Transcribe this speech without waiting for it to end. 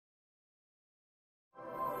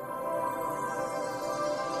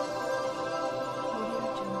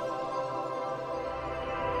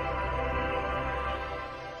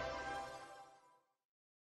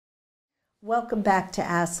Welcome back to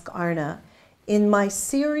Ask Arna. In my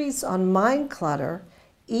series on mind clutter,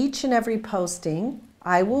 each and every posting,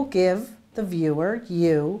 I will give the viewer,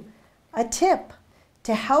 you, a tip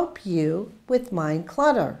to help you with mind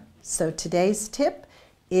clutter. So today's tip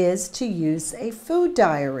is to use a food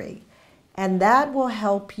diary, and that will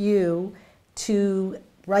help you to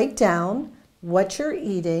write down what you're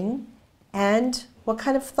eating and what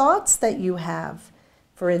kind of thoughts that you have.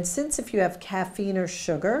 For instance, if you have caffeine or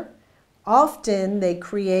sugar, often they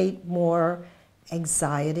create more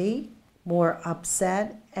anxiety, more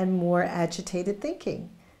upset, and more agitated thinking.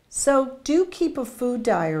 So do keep a food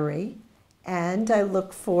diary, and I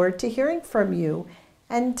look forward to hearing from you.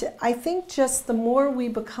 And I think just the more we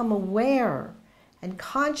become aware and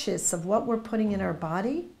conscious of what we're putting in our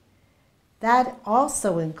body, that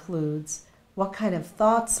also includes what kind of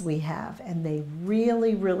thoughts we have, and they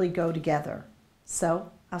really, really go together.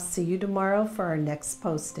 So I'll see you tomorrow for our next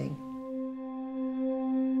posting.